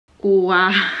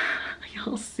Wow,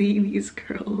 y'all see these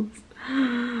curls?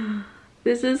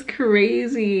 This is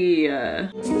crazy.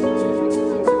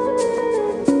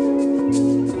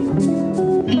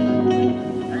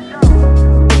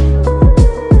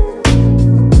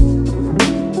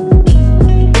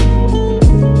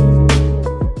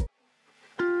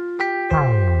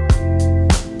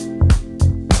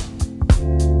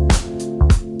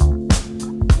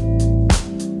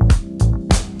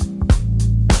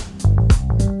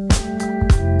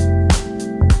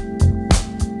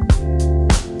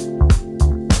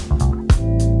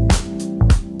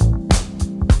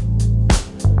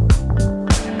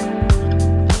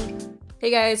 Hey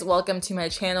guys, welcome to my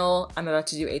channel. I'm about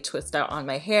to do a twist out on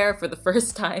my hair for the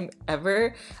first time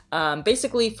ever.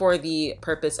 Basically for the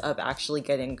purpose of actually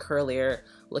getting curlier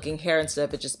looking hair instead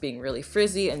of it just being really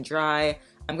frizzy and dry.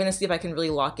 I'm gonna see if I can really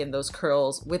lock in those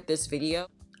curls with this video.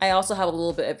 I also have a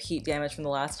little bit of heat damage from the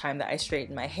last time that I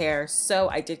straightened my hair, so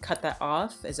I did cut that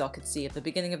off. As y'all could see at the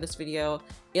beginning of this video,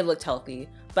 it looked healthy.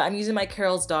 But I'm using my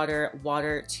Carol's Daughter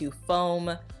Water to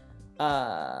Foam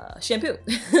shampoo.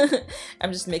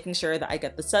 I'm just making sure that I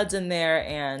get the suds in there,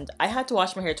 and I had to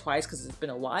wash my hair twice because it's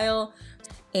been a while.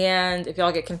 And if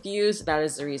y'all get confused, that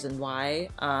is the reason why.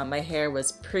 My hair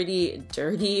was pretty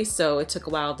dirty, so it took a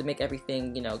while to make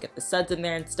everything, you know, get the suds in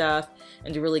there and stuff,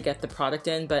 and to really get the product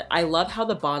in. But I love how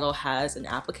the bottle has an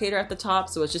applicator at the top,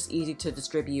 so it's just easy to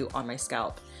distribute on my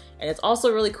scalp. And it's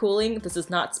also really cooling. This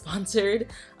is not sponsored.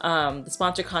 The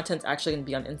sponsored content's actually gonna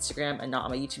be on Instagram and not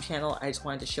on my YouTube channel. I just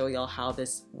wanted to show y'all how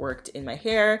this worked in my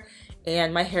hair.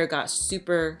 And my hair got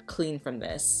super clean from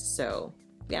this, so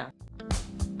yeah.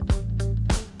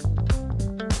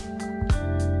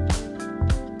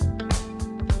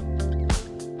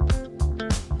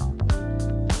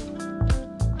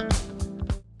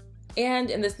 And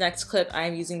in this next clip,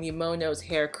 I'm using the Mono's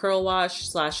Hair Curl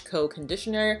Wash /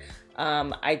 Co-Conditioner.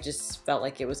 I just felt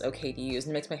like it was okay to use.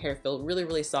 It makes my hair feel really,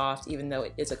 really soft, even though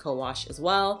it is a co-wash as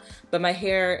well. But my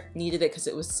hair needed it because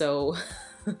it was so,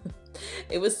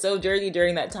 it was so dirty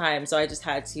during that time. So I just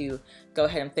had to go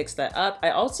ahead and fix that up. I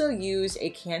also used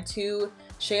a Cantu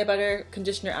shea butter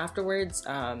conditioner afterwards.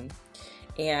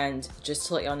 And just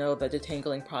to let y'all know, the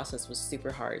detangling process was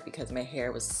super hard because my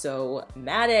hair was so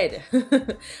matted.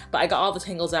 But I got all the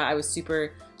tangles out. I was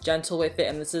super gentle with it,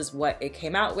 and this is what it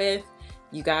came out with.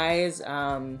 You guys,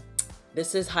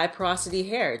 this is high porosity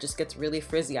hair. It just gets really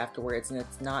frizzy afterwards, and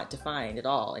it's not defined at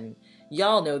all. And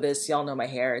y'all know this. Y'all know my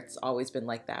hair. It's always been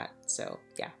like that. So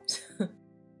yeah.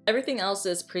 Everything else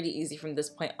is pretty easy from this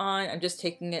point on. I'm just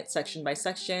taking it section by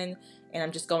section, and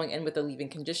I'm just going in with the leave-in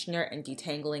conditioner and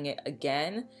detangling it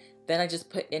again. Then I just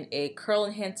put in a curl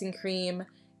enhancing cream,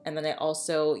 and then I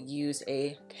also use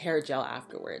a hair gel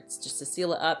afterwards just to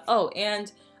seal it up. Oh,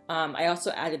 and I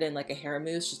also added in like a hair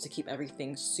mousse just to keep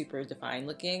everything super defined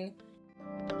looking.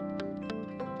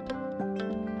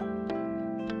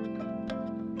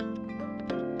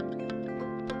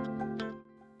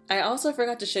 I also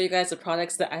forgot to show you guys the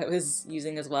products that I was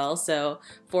using as well. So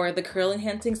for the curl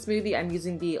enhancing smoothie, I'm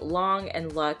using the Long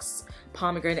and Luxe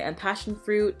pomegranate and passion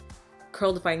fruit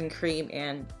curl defining cream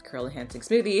and curl enhancing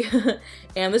smoothie.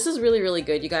 And this is really, really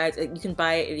good, you guys. You can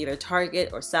buy it at either Target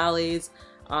or Sally's.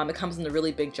 It comes in a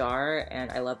really big jar, and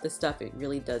I love this stuff. It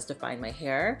really does define my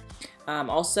hair.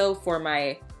 Also for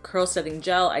my curl setting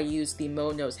gel, I use the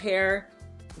Mono's Hair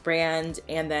brand,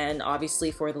 and then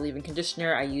obviously for the leave-in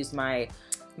conditioner, I use my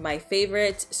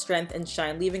favorite Strength and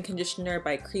Shine leave-in conditioner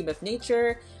by Cream of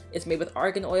Nature. It's made with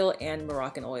argan oil and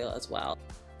Moroccan oil as well.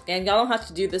 And y'all don't have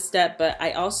to do this step, but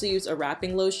I also use a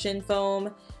wrapping lotion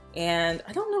foam, and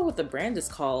I don't know what the brand is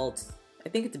called. I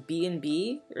think it's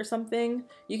B&B or something.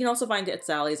 You can also find it at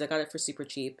Sally's. I got it for super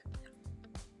cheap.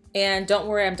 And don't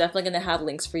worry, I'm definitely going to have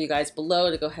links for you guys below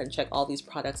to go ahead and check all these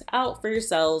products out for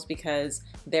yourselves because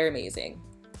they're amazing.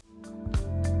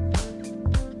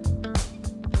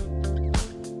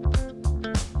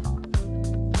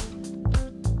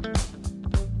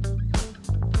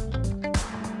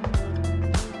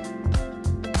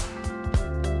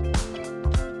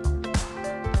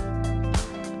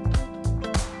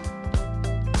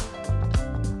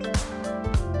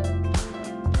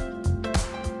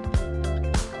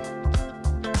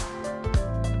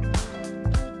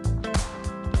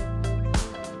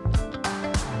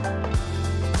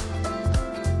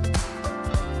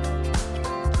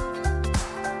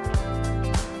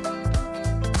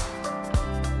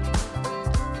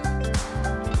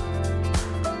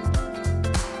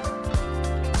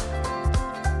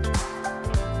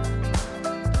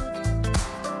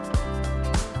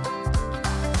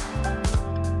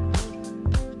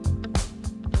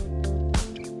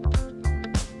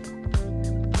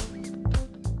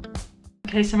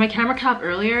 Okay, so my camera cut off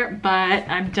earlier, but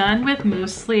I'm done with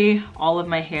mostly all of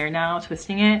my hair now,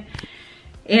 twisting it.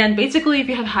 And basically, if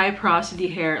you have high porosity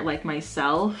hair like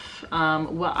myself,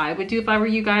 what I would do if I were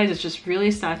you guys is just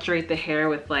really saturate the hair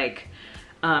with like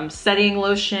setting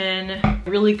lotion,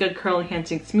 really good curl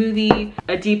enhancing smoothie,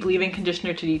 a deep leave-in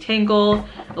conditioner to detangle,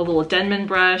 a little Denman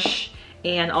brush,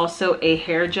 and also a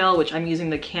hair gel, which I'm using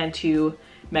the Cantu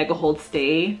Mega Hold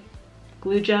Stay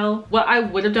glue gel. What I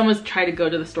would have done was try to go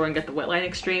to the store and get the Wetline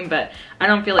Extreme, but I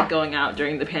don't feel like going out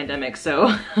during the pandemic,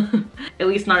 so at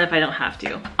least not if I don't have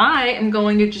to. I am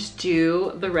going to just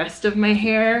do the rest of my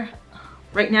hair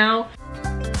right now.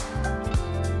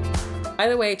 By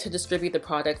the way, to distribute the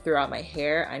product throughout my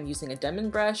hair, I'm using a Denman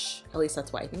brush, at least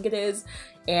that's what I think it is,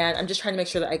 and I'm just trying to make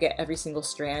sure that I get every single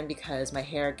strand because my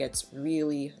hair gets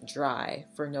really dry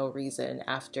for no reason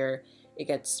after it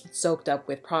gets soaked up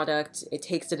with product. It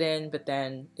takes it in, but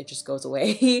then it just goes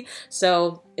away.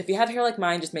 So if you have hair like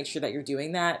mine, just make sure that you're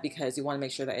doing that because you want to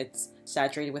make sure that it's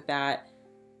saturated with that.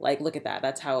 Like, look at that.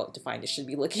 That's how defined it should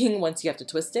be looking once you have to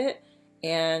twist it,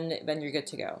 and then you're good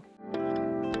to go.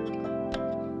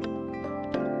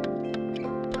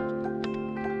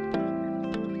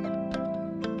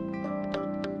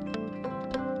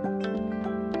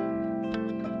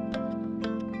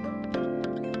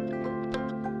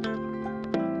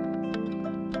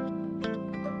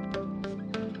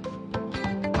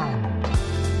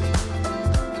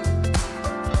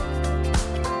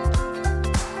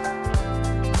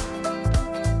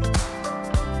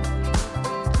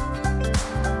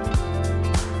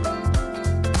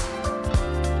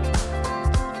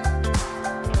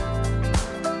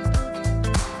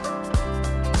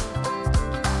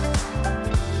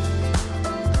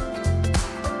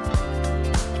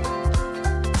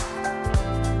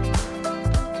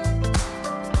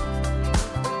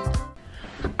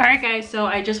 Alright guys, so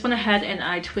I just went ahead and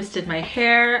I twisted my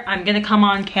hair. I'm gonna come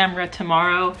on camera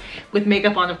tomorrow with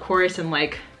makeup on, of course, and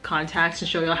like contacts and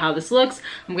show you how this looks.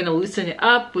 I'm gonna loosen it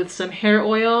up with some hair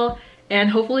oil, and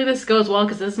hopefully this goes well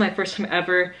because this is my first time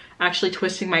ever actually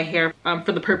twisting my hair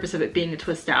for the purpose of it being a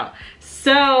twist out.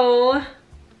 So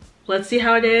let's see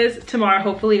how it is tomorrow.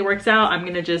 Hopefully it works out. I'm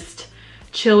gonna just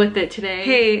chill with it today.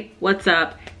 Hey, what's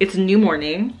up? It's a new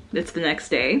morning. It's the next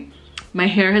day. My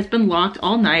hair has been locked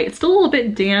all night. It's still a little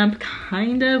bit damp,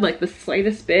 kind of, like the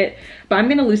slightest bit, but I'm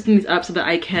gonna loosen these up so that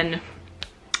I can,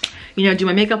 you know, do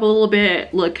my makeup a little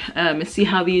bit, look, and see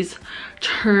how these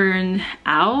turn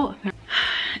out.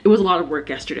 It was a lot of work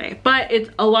yesterday, but it's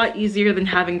a lot easier than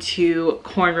having to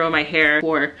cornrow my hair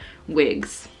for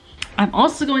wigs. I'm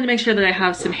also going to make sure that I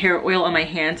have some hair oil on my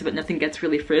hands so that nothing gets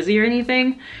really frizzy or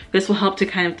anything. This will help to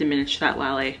kind of diminish that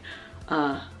while I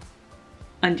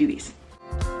undo these.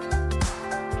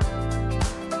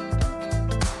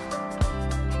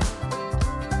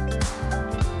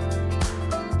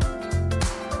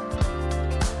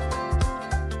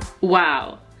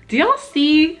 Wow, do y'all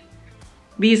see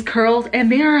these curls?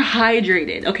 And they are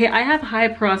hydrated. Okay, I have high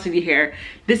porosity hair.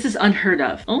 This is unheard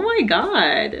of. Oh my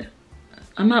God.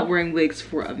 I'm not wearing wigs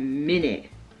for a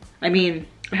minute. I mean,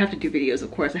 I have to do videos,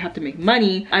 of course. I have to make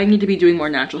money. I need to be doing more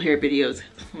natural hair videos.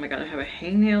 Oh my God, I have a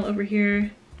hangnail over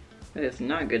here. That is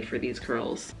not good for these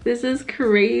curls. This is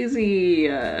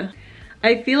crazy. I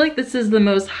feel like this is the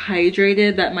most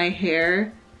hydrated that my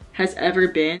hair has ever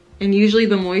been, and usually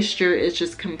the moisture is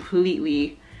just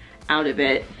completely out of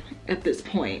it at this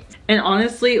point. And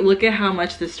honestly, look at how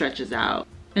much this stretches out.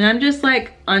 And I'm just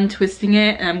like untwisting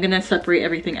it, and I'm gonna separate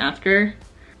everything after.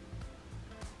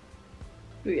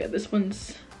 Oh yeah, this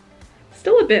one's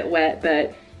still a bit wet,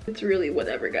 but it's really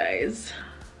whatever, guys.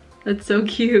 That's so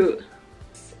cute.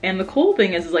 And the cool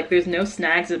thing is like there's no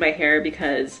snags in my hair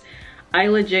because I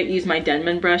legit used my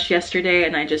Denman brush yesterday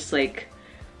and I just like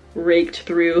raked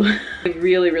through. It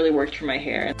really worked for my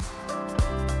hair.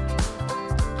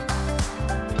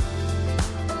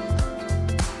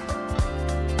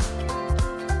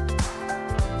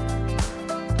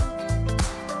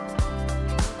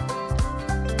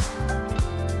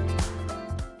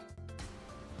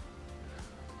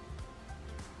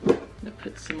 I'm gonna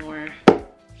put some more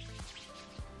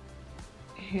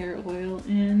hair oil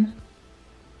in.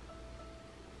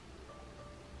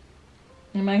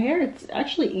 And my hair, it's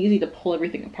actually easy to pull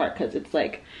everything apart because it's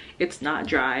like, it's not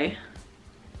dry.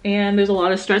 And there's a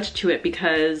lot of stretch to it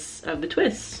because of the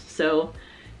twists. So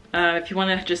if you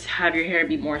want to just have your hair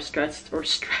be more stretched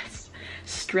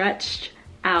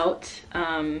out,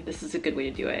 this is a good way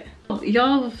to do it.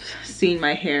 Y'all have seen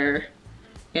my hair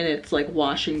in its like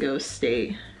wash and go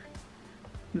state.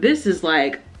 This is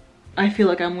like, I feel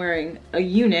like I'm wearing a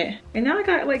unit. And now I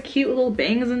got like cute little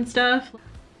bangs and stuff.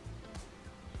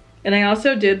 And I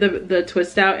also did the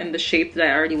twist out in the shape that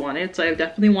I already wanted. So I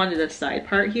definitely wanted a side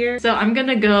part here. So I'm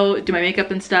gonna go do my makeup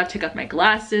and stuff, take off my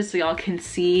glasses so y'all can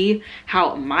see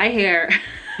how my hair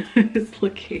is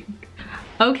looking.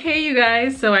 Okay, you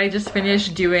guys, so I just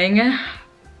finished doing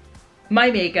my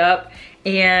makeup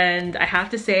and I have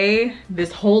to say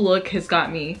this whole look has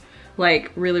got me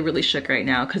like really shook right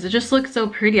now because it just looks so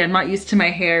pretty. I'm not used to my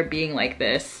hair being like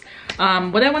this.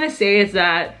 What I want to say is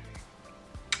that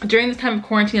during this time of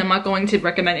quarantine, I'm not going to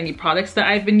recommend any products that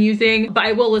I've been using, but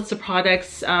I will list the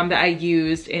products that I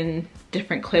used in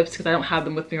different clips because I don't have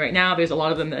them with me right now. There's a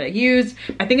lot of them that I used.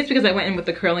 I think it's because I went in with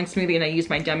the curling smoothie and I used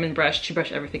my diamond brush to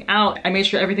brush everything out. I made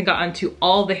sure everything got onto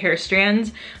all the hair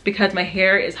strands because my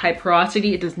hair is high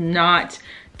porosity. It does not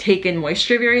take in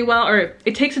moisture very well, or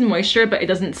it takes in moisture but it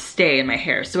doesn't stay in my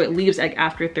hair, so it leaves like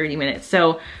after 30 minutes.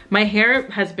 So my hair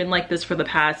has been like this for the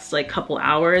past like couple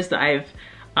hours that I've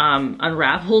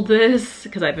unraveled this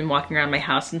because I've been walking around my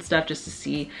house and stuff just to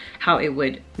see how it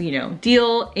would, you know,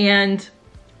 deal, and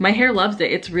my hair loves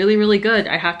it. It's really good.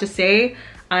 I have to say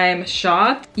I'm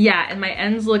shocked. Yeah, and my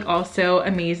ends look also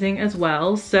amazing as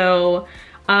well. So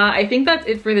I think that's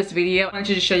it for this video. I wanted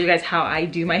to just show you guys how I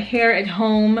do my hair at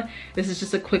home. This is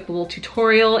just a quick little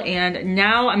tutorial, and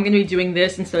now I'm gonna be doing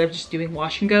this instead of just doing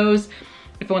wash and goes.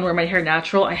 If I want to wear my hair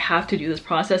natural, I have to do this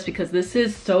process because this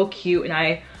is so cute and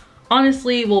I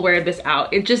honestly will wear this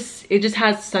out. It just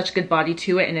has such good body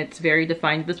to it and it's very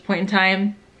defined at this point in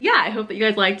time. Yeah, I hope that you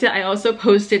guys liked it. I also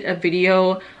posted a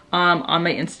video on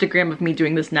my Instagram of me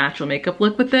doing this natural makeup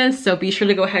look with this, so be sure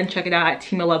to go ahead and check it out at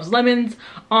Timaloveslemons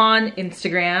on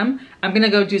Instagram. I'm gonna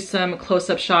go do some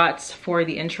close-up shots for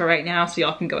the intro right now so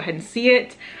y'all can go ahead and see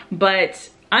it, but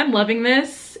I'm loving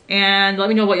this, and let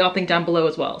me know what y'all think down below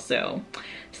as well. So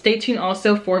stay tuned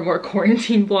also for more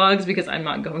quarantine vlogs because I'm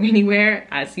not going anywhere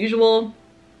as usual.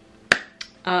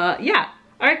 Yeah,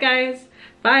 all right guys,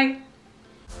 bye.